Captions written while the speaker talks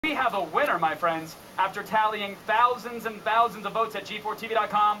we have a winner, my friends. After tallying thousands and thousands of votes at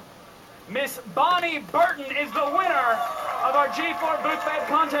G4TV.com, Miss Bonnie Burton is the winner of our G4 Booth Babe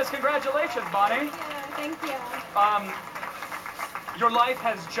contest. Congratulations, Bonnie. Thank you. Your life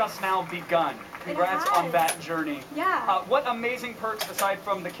has just now begun. Congrats on that journey. Yeah. What amazing perks, aside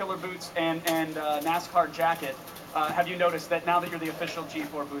from the killer boots and NASCAR jacket, have you noticed that now that you're the official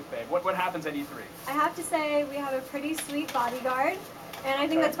G4 Booth Babe? What happens at E3? I have to say, we have a pretty sweet bodyguard, and I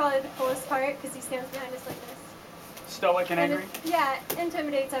think that's probably the coolest part, because he stands behind us like this. Stoic and angry? Yeah,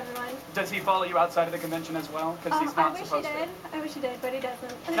 intimidates everyone. Does he follow you outside of the convention as well? Because he's not supposed to. I wish he did, but he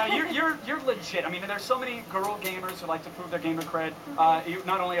doesn't. Now you're legit. I mean, there's so many girl gamers who like to prove their gamer cred. You're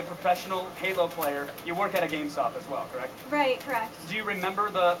not only a professional Halo player, you work at a GameStop as well, correct? Right, correct. Do you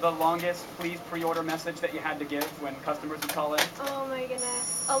remember the longest please pre-order message that you had to give when customers would call in? Oh my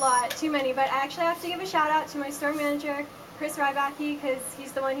goodness, a lot, too many. But I actually have to give a shout out to my store manager, Chris Rybacki, because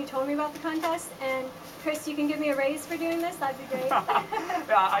he's the one who told me about the contest. And Chris, you can give me a raise for doing this. That'd be great. Yeah,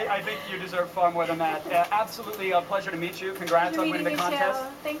 I think you deserve far more than that. Absolutely a pleasure to meet you. Congrats on winning the contest.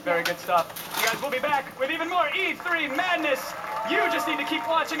 Thank you. Very good stuff. You guys will be back with even more E3 madness. You just need to keep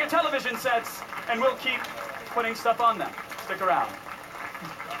watching your television sets, and we'll keep putting stuff on them. Stick around.